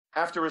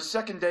After a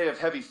second day of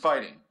heavy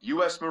fighting,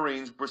 U.S.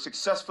 Marines were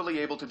successfully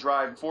able to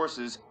drive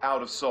forces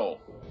out of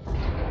Seoul.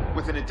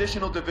 With an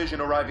additional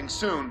division arriving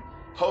soon,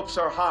 hopes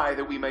are high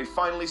that we may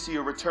finally see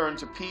a return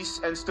to peace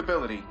and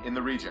stability in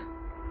the region.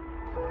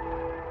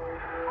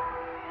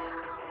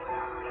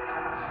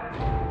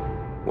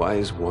 Why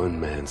is one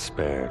man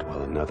spared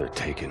while another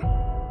taken?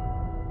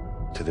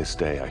 To this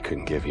day, I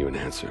couldn't give you an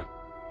answer.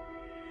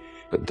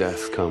 But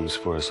death comes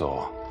for us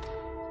all.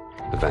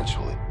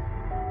 Eventually.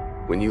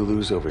 When you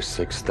lose over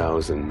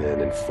 6,000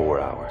 men in 4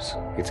 hours,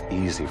 it's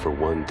easy for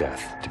one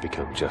death to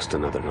become just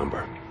another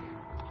number.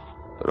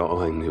 But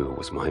all I knew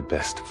was my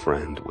best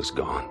friend was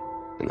gone,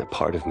 and that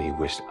part of me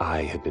wished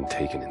I had been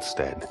taken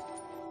instead.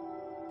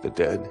 The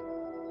dead,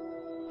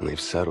 and they've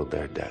settled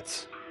their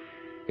debts.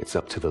 It's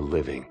up to the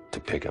living to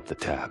pick up the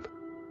tab.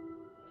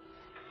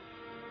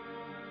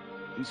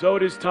 And so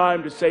it is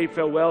time to say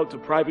farewell to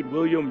Private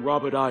William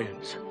Robert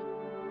Irons,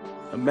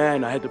 a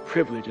man I had the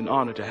privilege and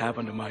honor to have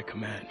under my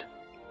command.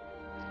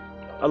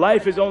 A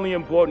life is only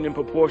important in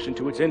proportion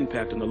to its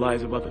impact on the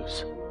lives of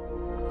others.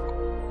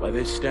 By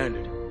this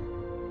standard,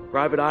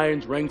 Private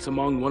Irons ranks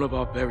among one of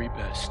our very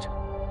best.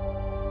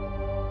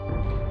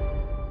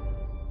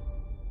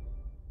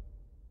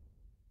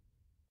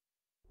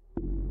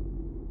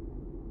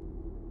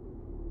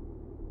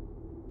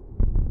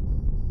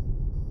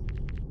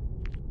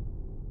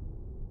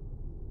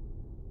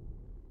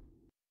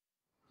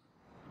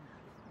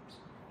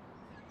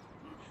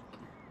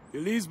 He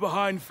leaves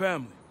behind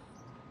family,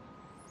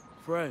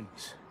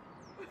 friends,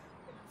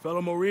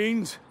 fellow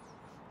Marines,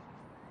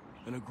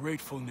 and a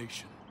grateful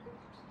nation.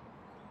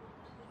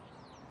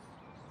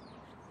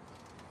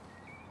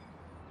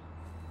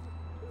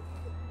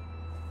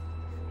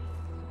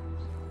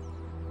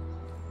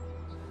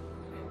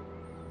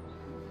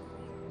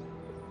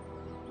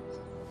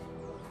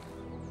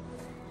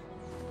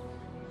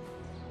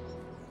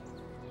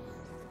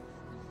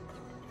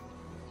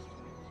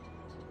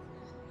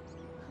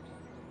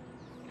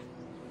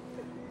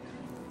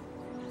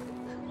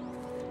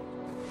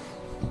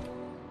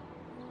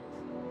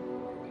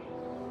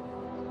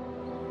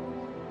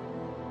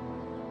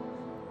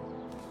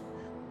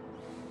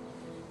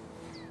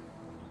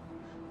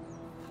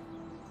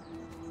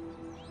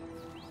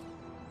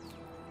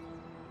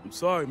 I'm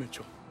sorry,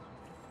 Mitchell.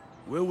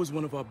 Will was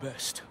one of our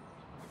best.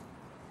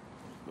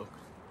 Look,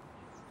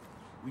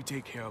 we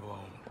take care of our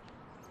own.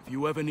 If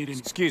you ever need any—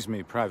 Excuse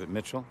me, Private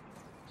Mitchell.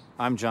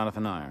 I'm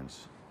Jonathan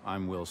Irons.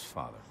 I'm Will's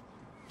father.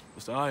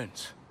 Mr.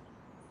 Irons,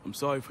 I'm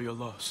sorry for your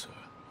loss, sir.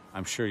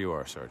 I'm sure you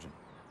are, Sergeant.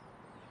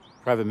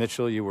 Private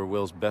Mitchell, you were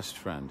Will's best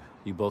friend.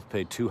 You both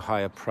paid too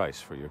high a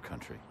price for your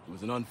country. It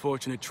was an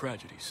unfortunate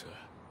tragedy, sir.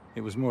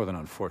 It was more than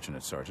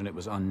unfortunate, Sergeant. It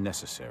was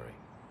unnecessary.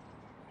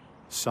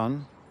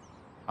 Son,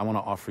 I want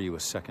to offer you a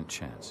second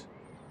chance.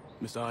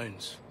 Mr.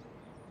 Irons,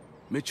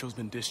 Mitchell's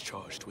been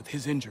discharged with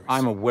his injuries.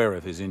 I'm aware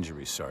of his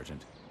injuries,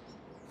 Sergeant.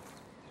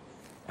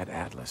 At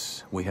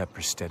Atlas, we have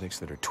prosthetics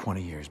that are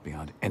 20 years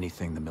beyond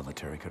anything the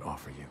military could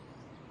offer you.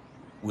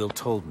 Will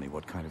told me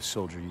what kind of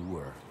soldier you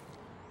were.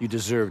 You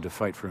deserve to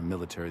fight for a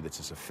military that's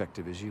as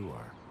effective as you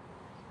are.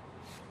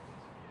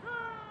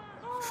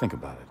 Think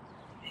about it.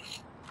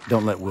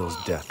 Don't let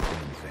Will's death be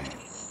in vain.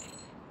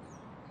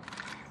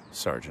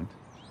 Sergeant.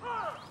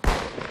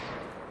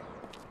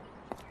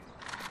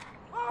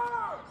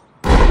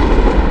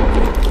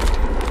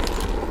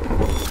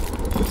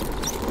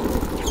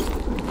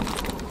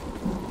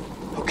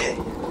 Okay,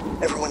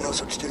 everyone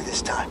knows what to do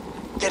this time.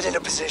 Get into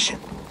position.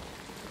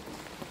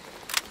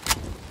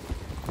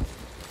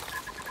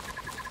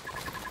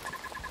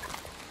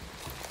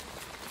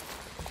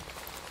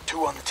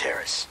 Two on the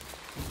terrace.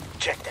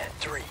 Check that,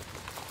 3.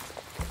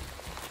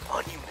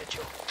 On you,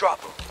 Mitchell.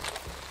 Drop him.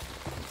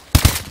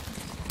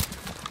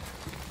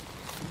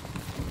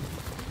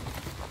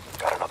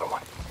 Got another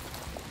one.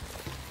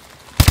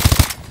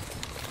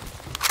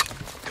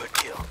 Good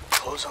kill.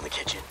 Close on the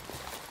kitchen.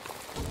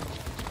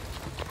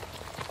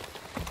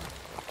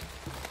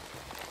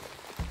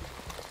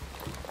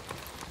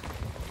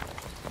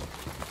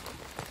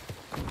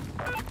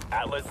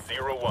 Atlas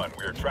 01,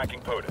 we are tracking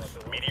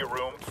POTUS. Media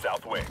room,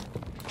 south wing.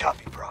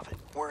 Copy, Prophet.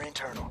 We're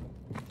internal.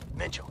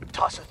 Mitchell,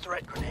 toss a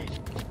threat grenade.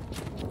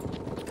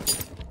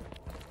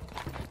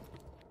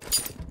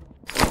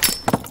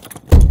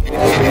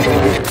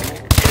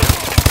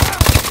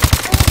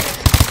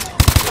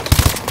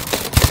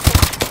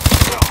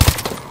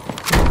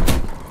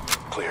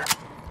 Clear.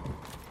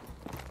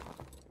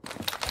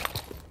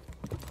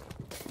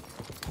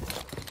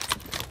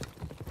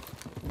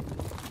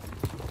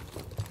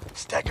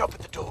 Stack up at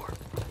the door.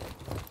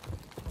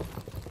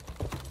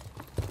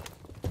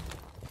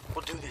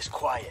 We'll do this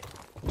quiet.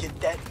 Get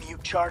that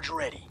mute charge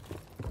ready.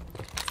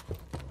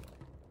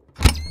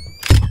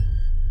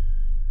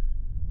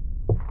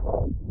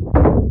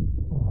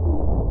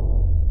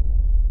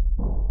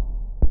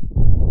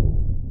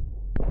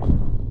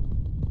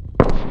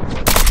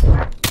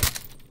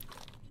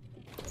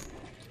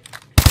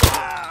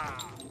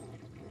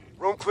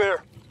 Room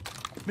clear.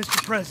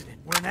 Mr. President,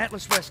 we're an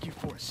Atlas rescue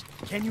force.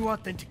 Can you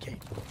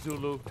authenticate?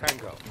 Zulu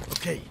Tango.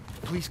 Okay,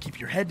 please keep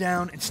your head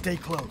down and stay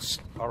close.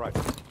 All right.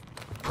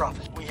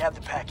 Prophet, we have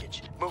the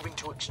package. Moving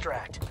to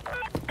extract.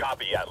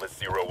 Copy, Atlas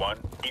 01.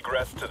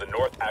 Egress to the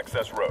North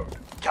Access Road.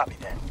 Copy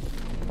that.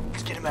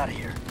 Let's get him out of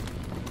here.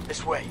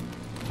 This way.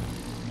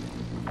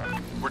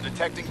 We're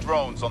detecting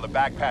drones on the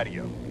back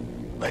patio.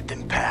 Let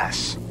them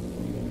pass.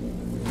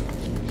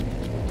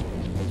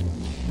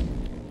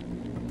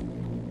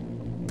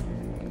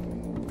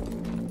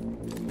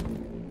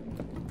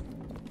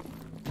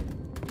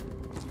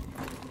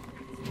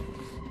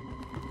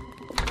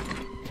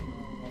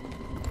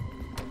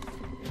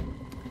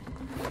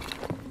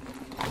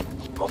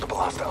 Multiple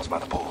hostiles by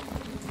the pool.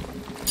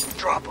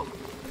 Drop them.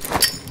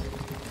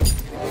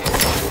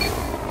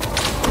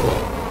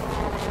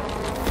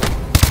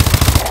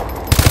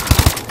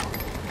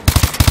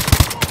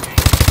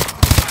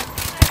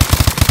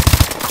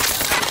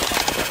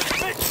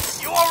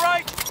 You all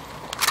right?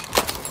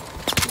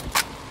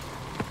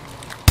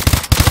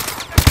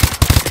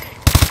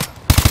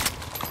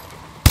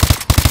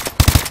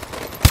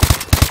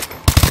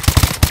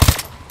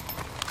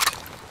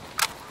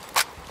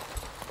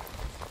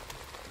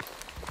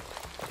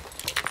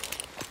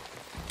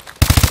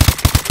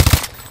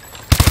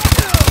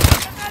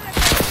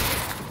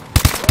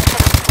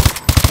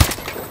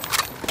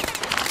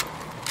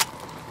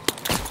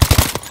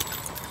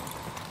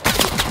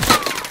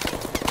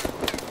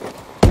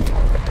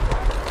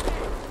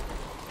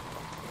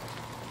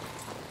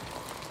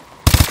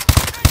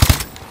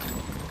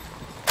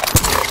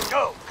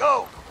 Go,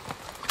 go!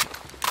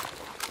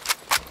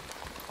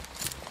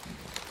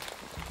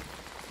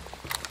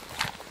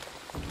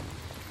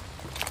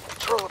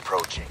 Patrol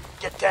approaching.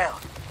 Get down.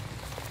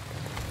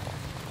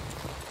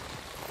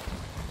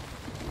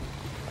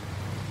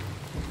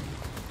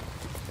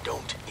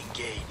 Don't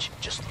engage.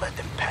 Just let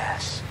them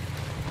pass.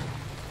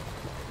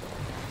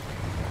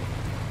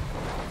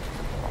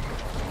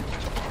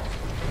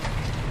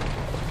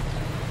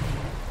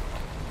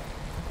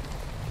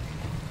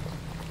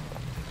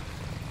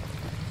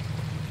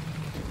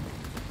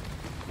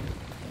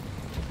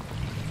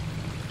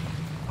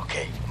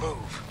 Okay,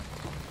 move.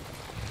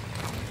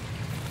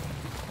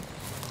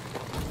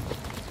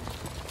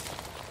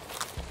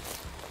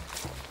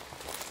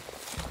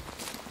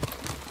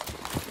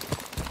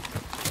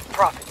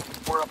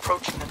 Prophet, we're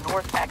approaching the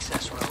North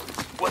Access Road.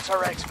 What's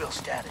our exfil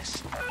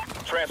status?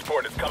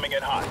 Transport is coming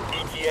in hot.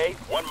 ETA,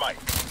 1 mic.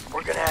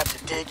 We're gonna have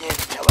to dig in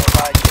until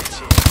our ride gets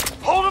here.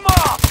 Hold him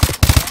off!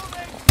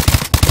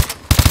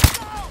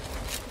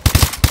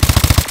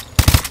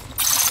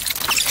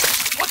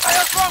 What the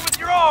hell's wrong with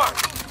your arm?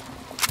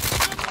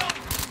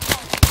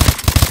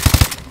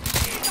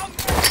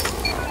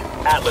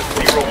 Atlas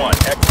 01,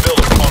 exfil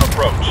is on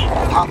approach.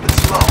 Pop it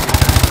slow.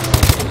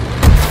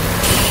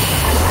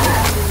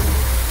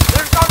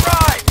 There's our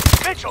ride!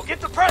 Mitchell, get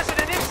the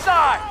president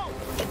inside!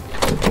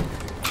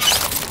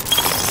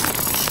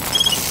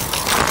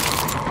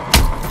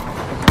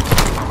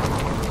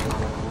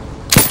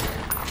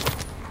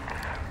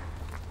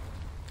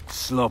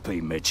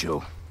 Sloppy,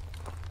 Mitchell.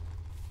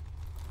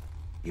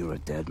 You're a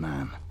dead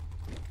man.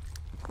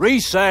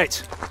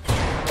 Reset!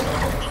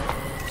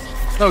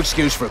 No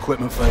excuse for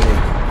equipment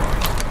failure.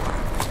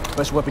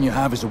 Best weapon you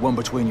have is the one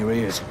between your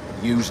ears.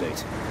 Use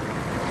it.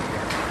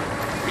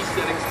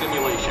 Resetting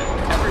simulation.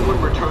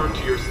 Everyone return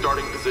to your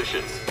starting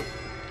positions.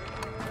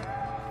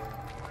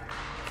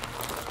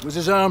 It was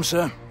his arm,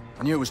 sir.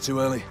 I knew it was too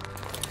early.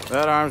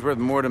 That arm's worth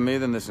more to me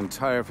than this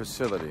entire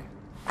facility.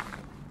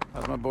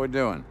 How's my boy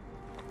doing?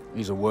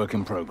 He's a work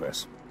in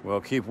progress. Well,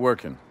 keep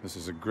working. This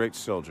is a great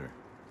soldier.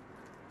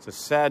 It's a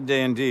sad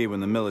day indeed when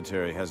the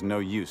military has no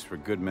use for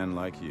good men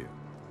like you.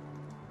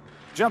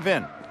 Jump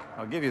in.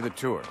 I'll give you the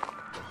tour.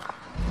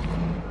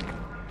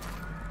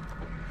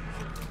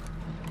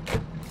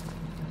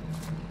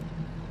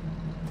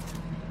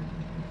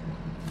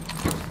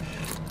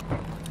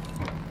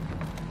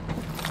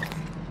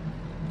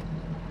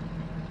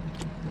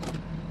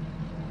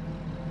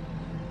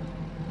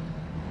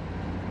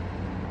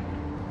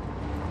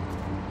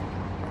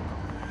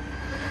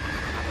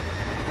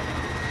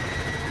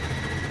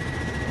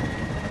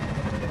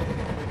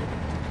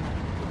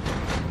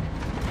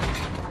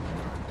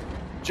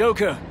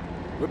 Joker,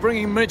 we're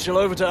bringing Mitchell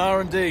over to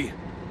R&D.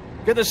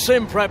 Get the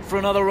sim prepped for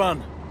another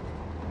run.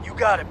 You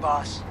got it,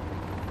 boss.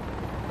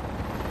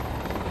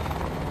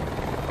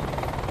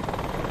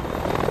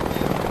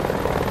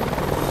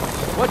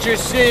 What you're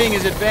seeing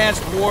is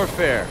advanced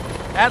warfare.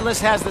 Atlas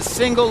has the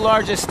single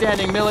largest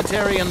standing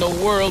military in the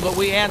world, but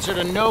we answer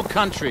to no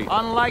country.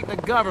 Unlike the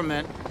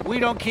government, we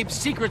don't keep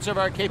secrets of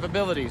our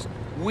capabilities.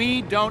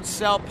 We don't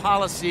sell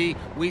policy,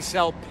 we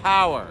sell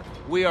power.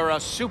 We are a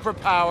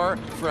superpower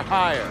for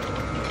hire.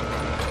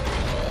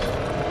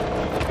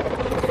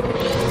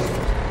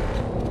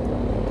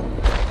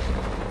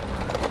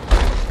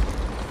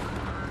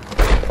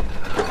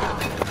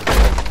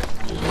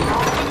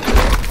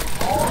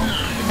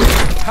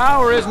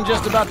 Power isn't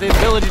just about the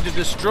ability to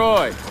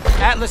destroy.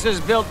 Atlas has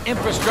built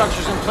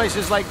infrastructures in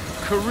places like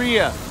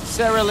Korea,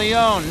 Sierra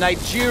Leone,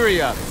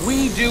 Nigeria.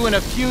 We do in a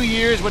few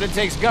years what it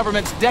takes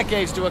governments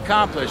decades to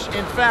accomplish.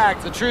 In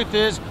fact, the truth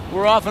is,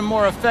 we're often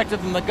more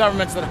effective than the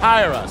governments that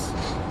hire us.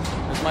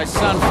 As my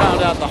son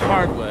found out the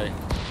hard way.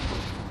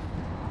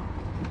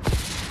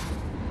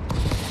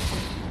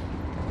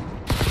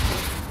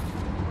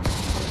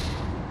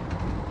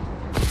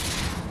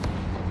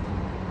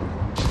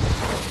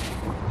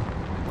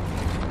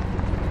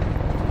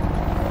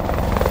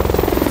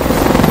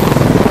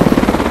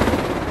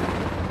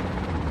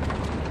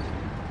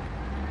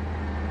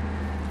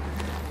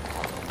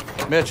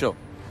 Mitchell,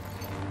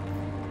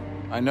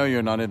 I know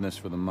you're not in this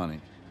for the money.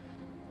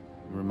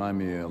 You remind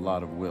me a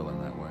lot of Will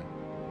in that way.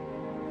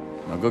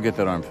 Now go get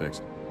that arm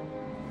fixed.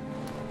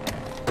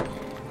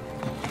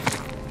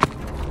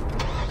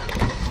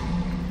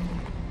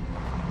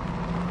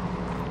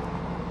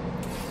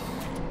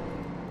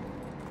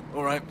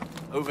 All right,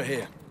 over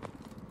here.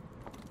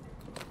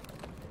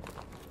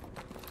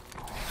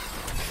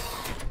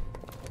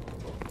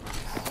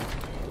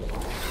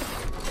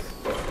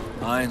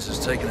 Irons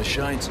has taken a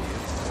shine to you.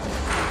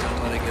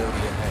 Don't let it go to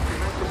your head.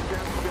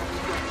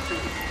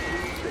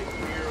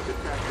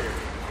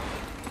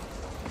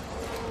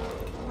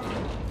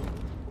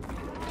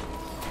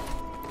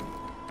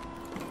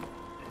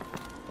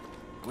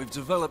 We've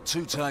developed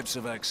two types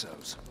of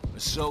exos,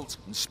 Assault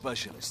and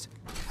Specialist.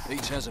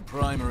 Each has a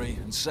primary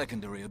and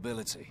secondary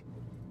ability.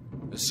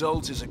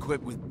 Assault is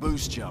equipped with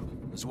boost jump,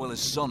 as well as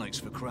sonics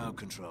for crowd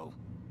control.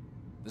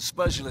 The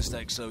Specialist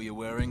exo you're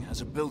wearing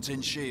has a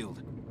built-in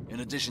shield, in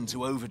addition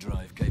to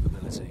overdrive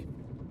capability.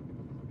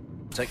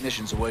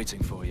 Technicians are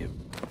waiting for you.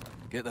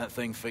 Get that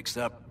thing fixed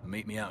up and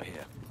meet me out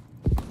here.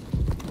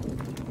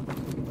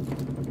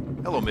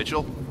 Hello,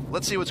 Mitchell.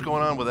 Let's see what's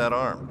going on with that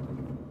arm.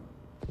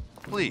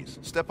 Please,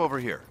 step over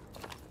here.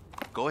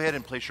 Go ahead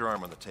and place your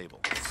arm on the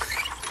table.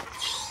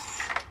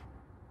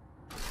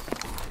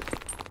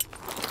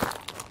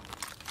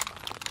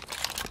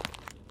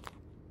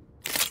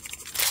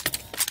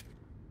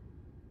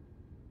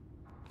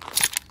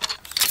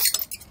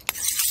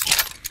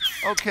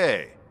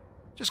 Okay,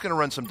 just gonna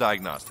run some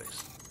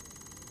diagnostics.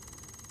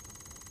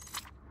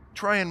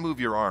 Try and move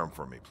your arm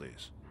for me,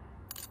 please.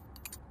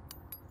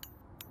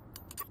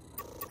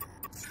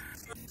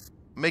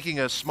 Making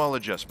a small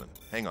adjustment.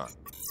 Hang on.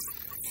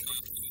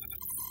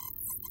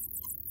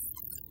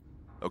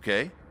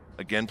 Okay,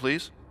 again,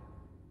 please.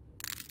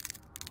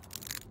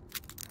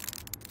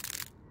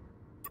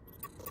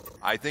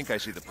 I think I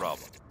see the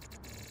problem.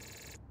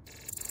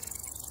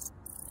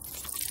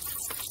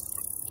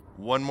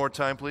 One more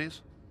time,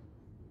 please.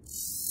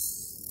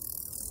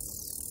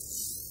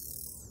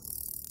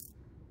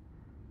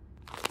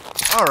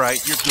 All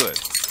right, you're good,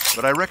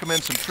 but I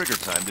recommend some trigger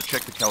time to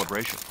check the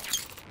calibration.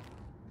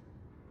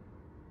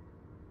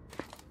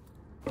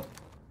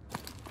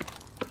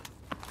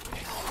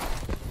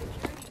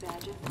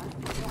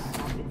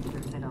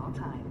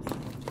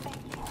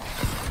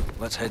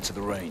 Let's head to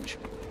the range.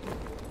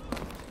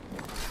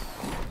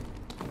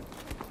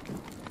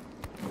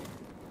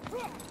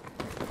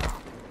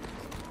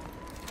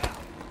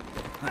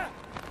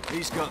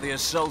 He's got the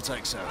Assault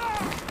exo.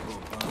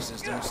 Poor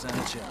bastards don't stand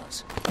a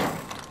chance.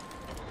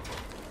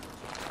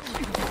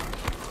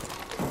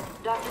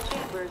 Dr.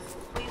 Chambers,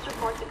 please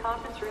report to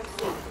conference room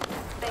C.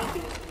 Thank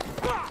you.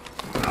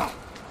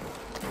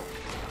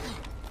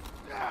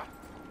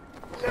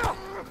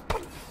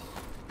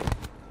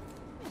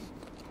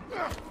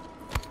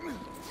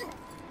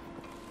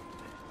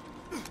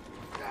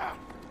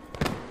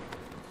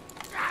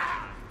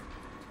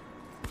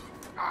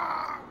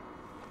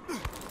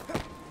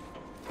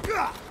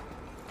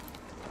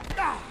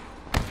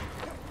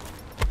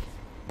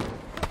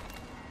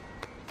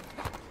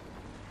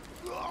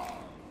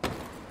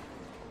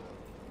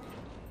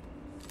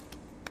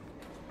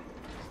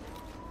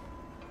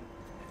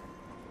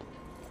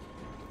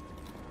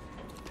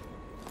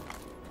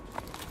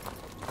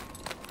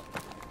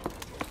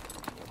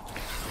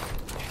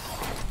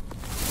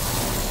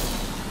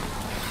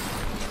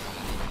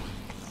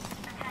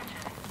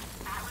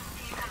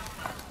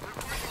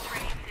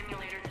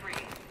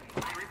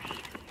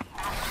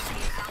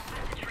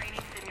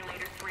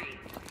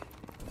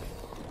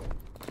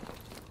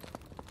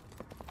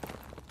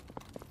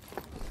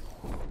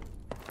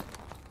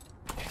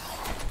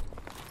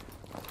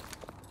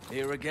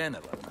 Here again,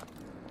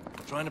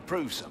 Alona. Trying to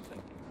prove something.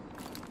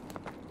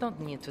 Don't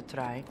need to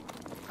try.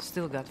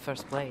 Still got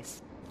first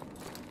place.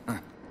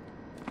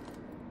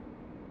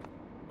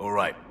 All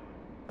right.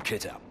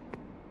 Kit out.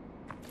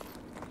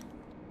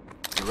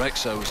 Your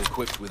exo is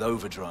equipped with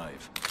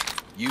overdrive.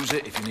 Use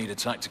it if you need a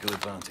tactical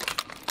advantage.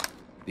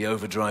 The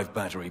overdrive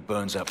battery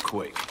burns up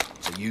quick,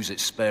 so use it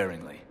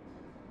sparingly.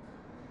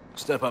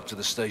 Step up to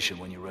the station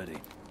when you're ready.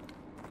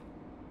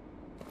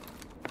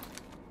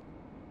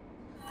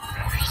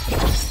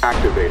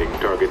 Activating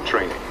target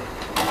training.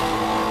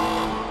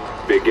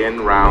 Begin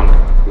round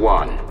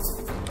 1.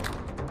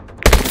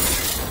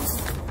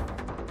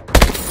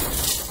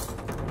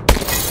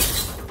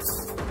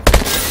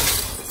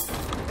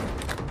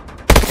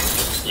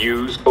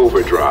 Use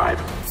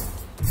overdrive.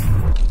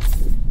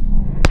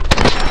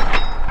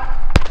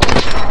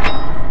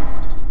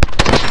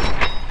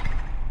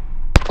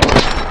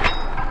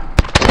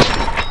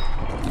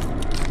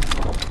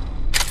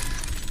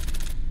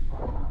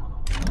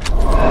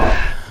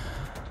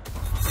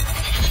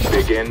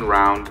 Begin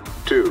round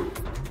 2.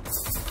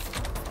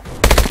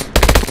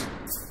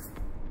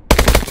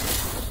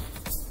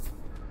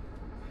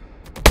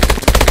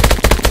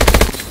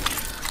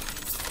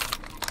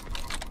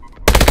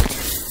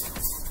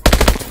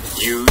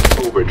 Use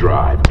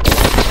overdrive.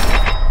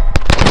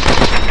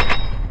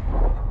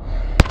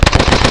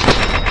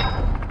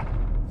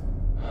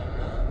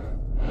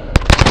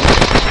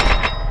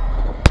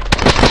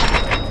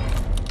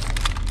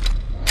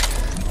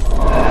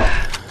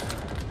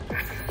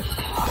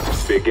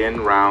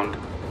 Begin round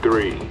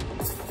 3.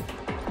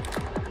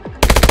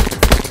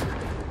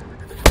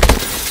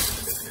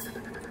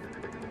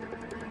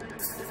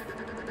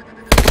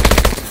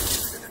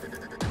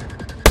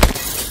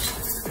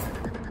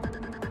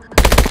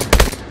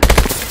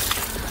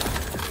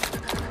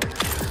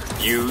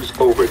 Use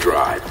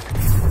overdrive.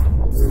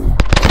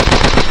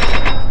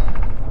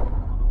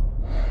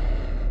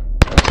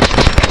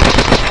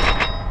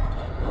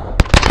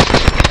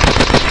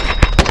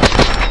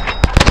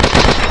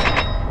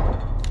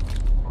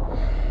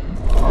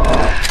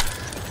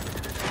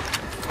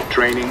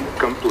 Training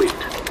complete.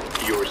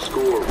 Your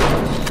score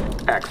was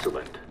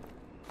excellent.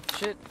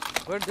 Shit,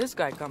 where'd this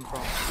guy come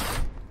from?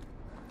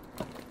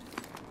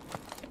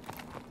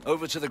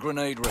 Over to the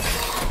grenade rack.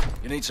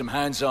 You need some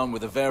hands-on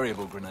with the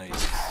variable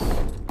grenades.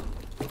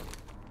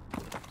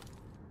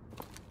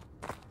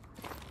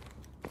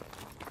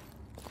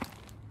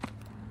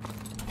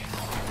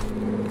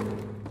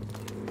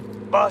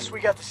 Boss,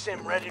 we got the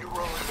sim ready to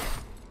roll.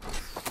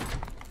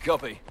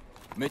 Copy.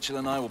 Mitchell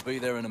and I will be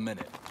there in a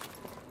minute.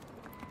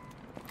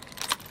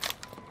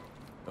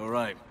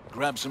 Alright,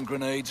 grab some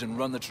grenades and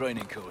run the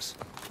training course.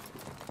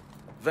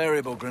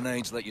 Variable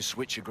grenades let you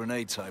switch your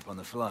grenade type on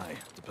the fly,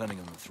 depending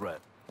on the threat.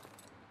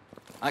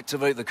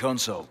 Activate the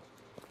console.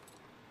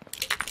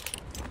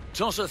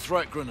 Toss a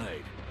threat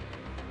grenade.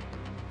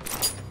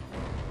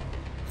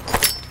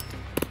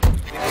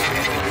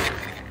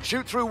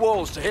 Shoot through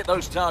walls to hit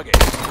those targets.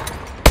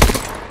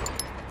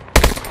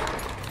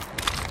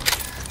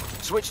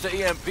 Switch to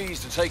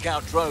EMPs to take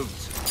out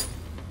drones.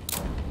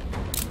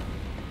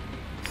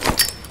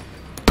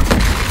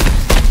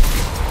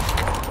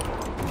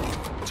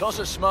 Toss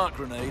a smart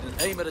grenade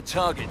and aim at a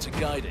target to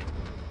guide it.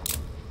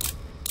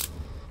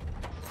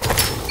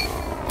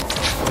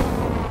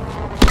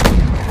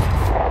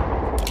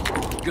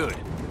 Good.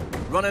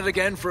 Run it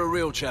again for a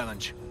real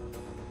challenge.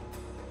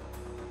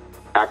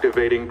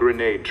 Activating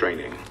grenade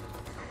training.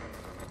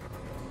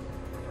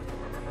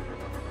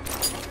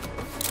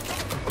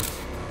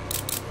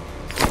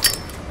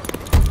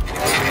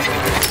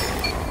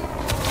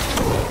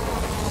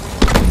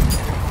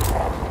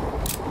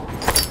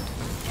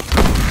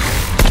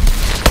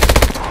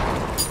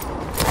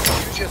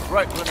 Use your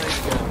threat grenade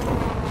again.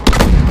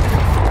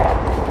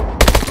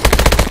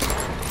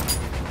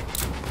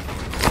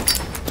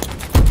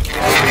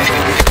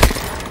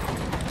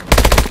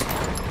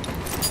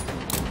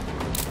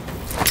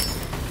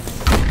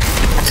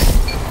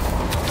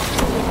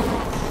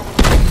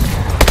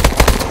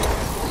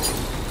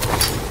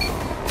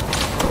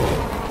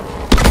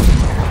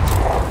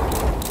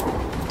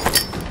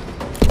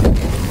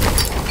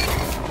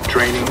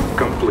 Training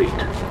complete.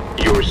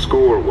 Your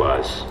score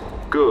was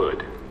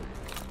good.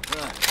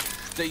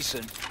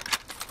 Decent.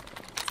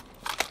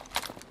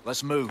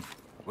 Let's move.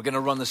 We're gonna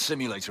run the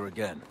simulator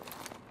again.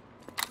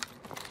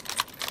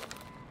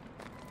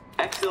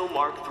 XL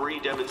Mark III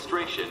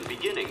demonstration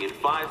beginning in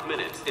 5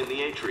 minutes in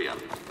the atrium.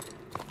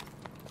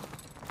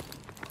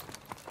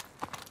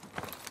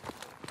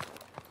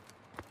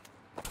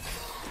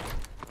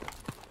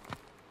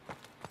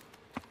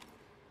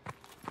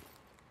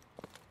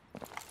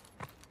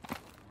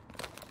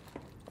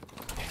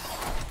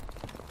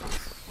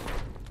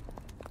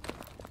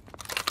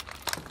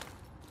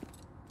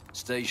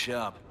 Stay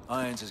sharp.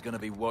 Irons is gonna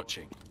be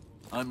watching.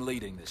 I'm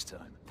leading this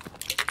time.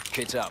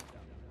 Kit up.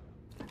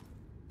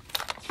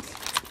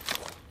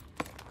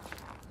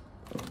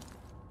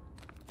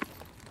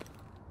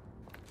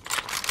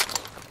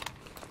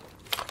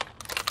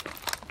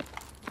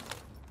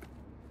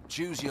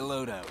 Choose your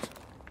loadout.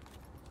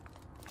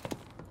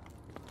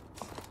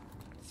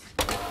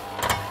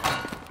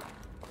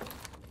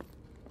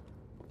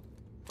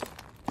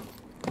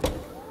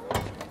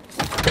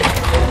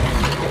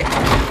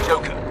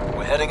 Joker,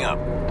 we're heading up.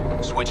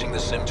 Switching the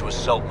sim to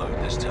assault mode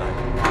this time.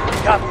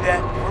 Copy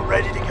that. We're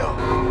ready to go.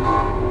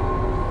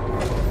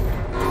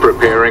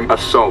 Preparing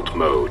assault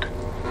mode.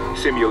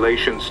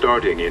 Simulation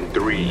starting in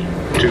 3,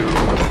 2,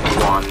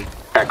 1,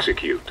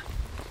 execute.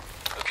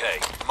 Okay,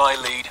 my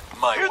lead,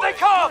 my Here way. they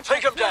come!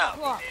 Take them down!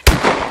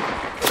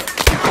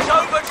 Use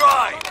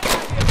overdrive!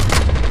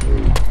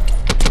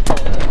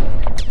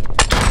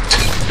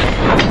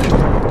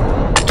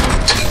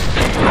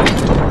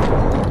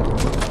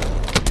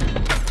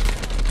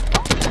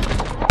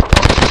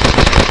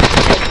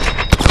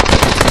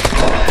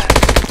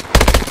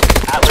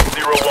 Atlas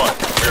 01,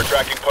 we are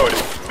tracking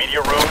POTUS.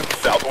 Media room,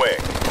 south wing.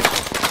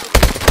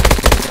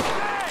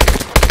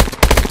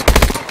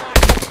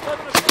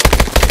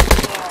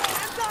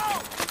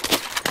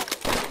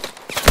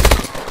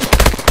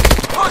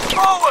 Push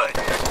forward!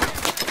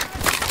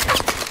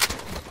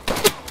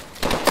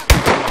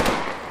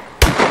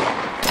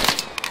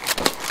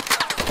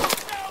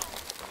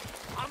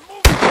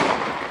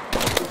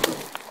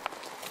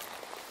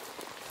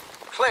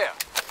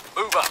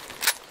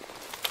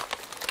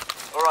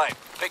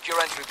 your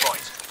entry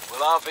point.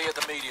 We'll RV at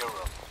the media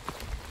room.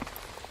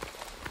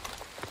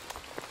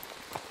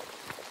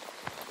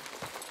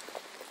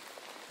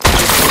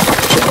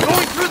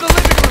 Going through the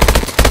living room!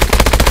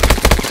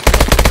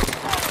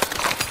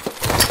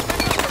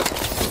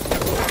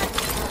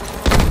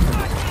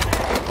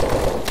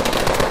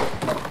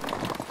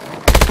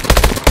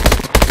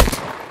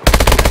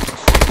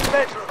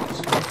 Bedrooms.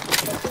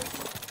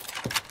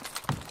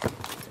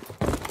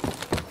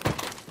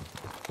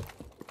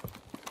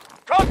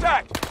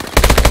 Contact!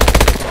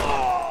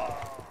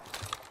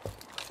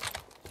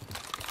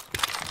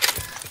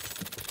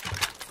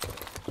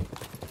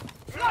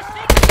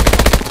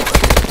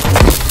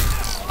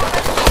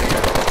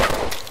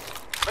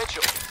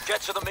 Mitchell,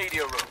 get to the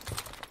media room.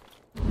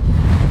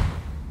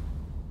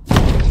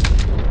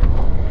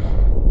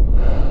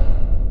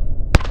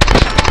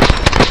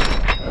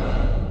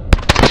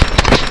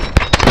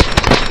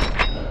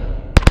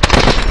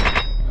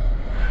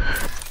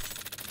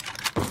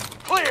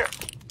 Clear!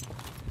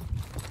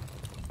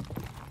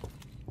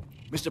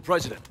 Mr.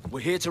 President, we're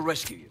here to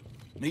rescue you.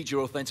 Need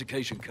your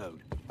authentication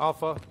code.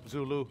 Alpha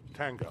Zulu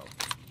Tango.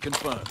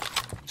 Confirmed.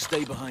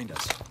 Stay behind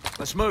us.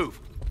 Let's move.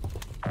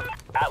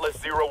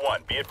 Atlas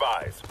 01, be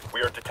advised.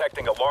 We are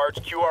detecting a large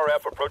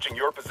QRF approaching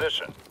your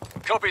position.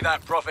 Copy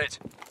that, Prophet.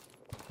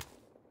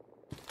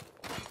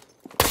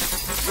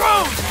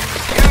 Drones!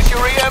 Use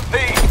your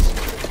EMPs!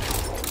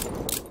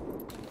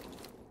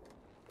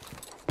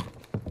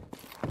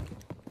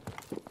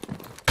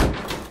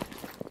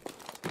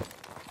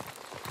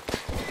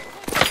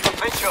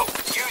 Mitchell,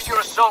 use your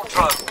assault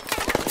drone.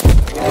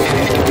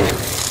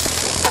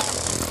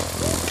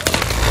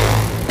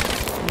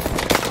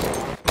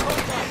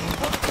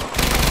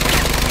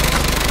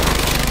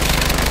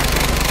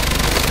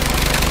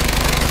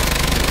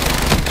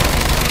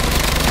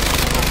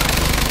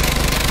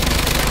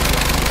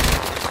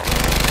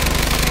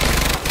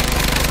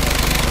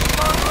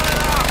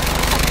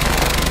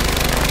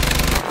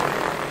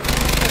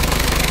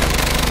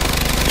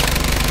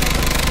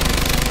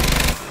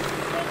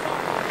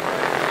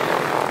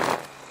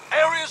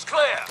 Area's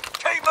clear.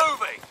 Keep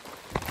moving.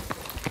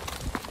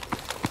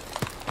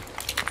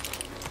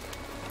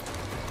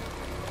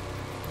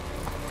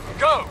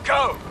 Go,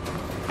 go.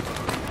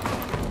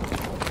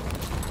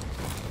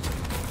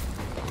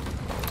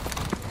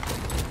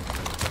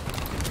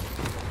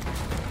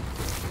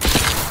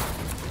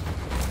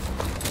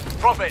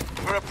 Prophet,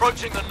 we're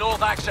approaching the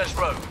north access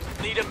road.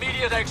 Need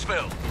immediate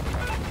exfil.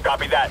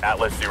 Copy that,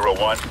 Atlas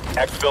 01.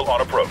 Exfil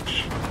on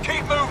approach.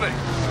 Keep moving.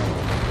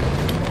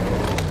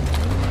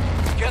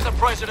 Get the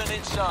president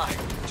inside.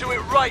 Do it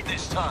right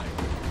this time.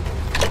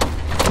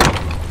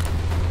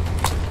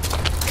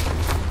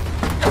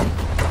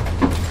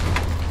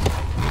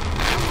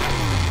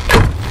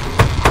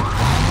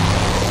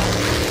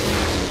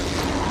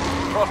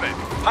 Prophet,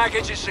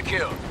 package is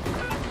secure.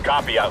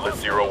 Copy,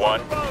 Atlas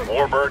 01.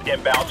 Warbird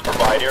inbounds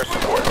provide air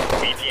support.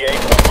 ETA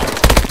 1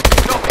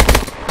 month. Copy.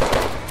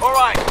 All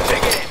right,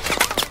 dig in.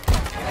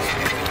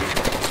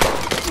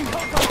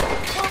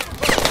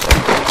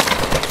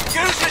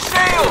 Use the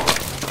shield!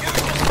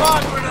 Use the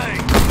spark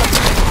grenade!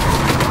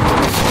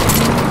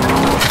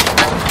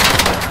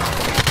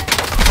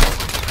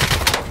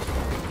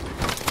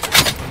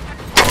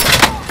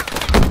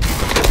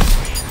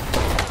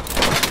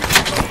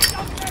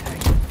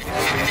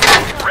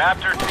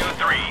 Raptor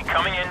 2-3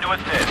 coming in to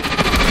assist.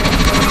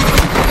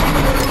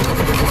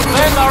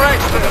 Lend our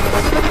exfil!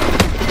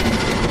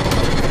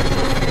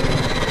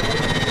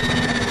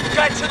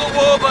 Get to the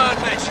Warbird,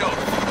 Mitchell!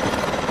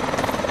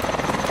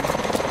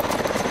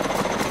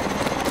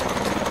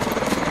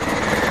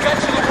 Get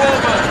to the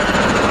Warbird!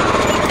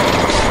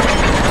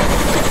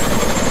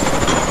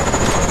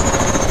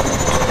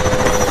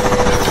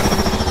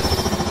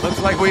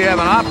 Looks like we have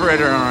an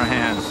operator on our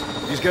hands.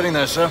 He's getting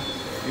there, sir.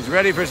 He's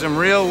ready for some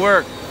real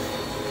work.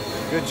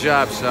 Good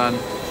job, son.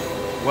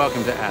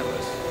 Welcome to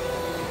Atlas.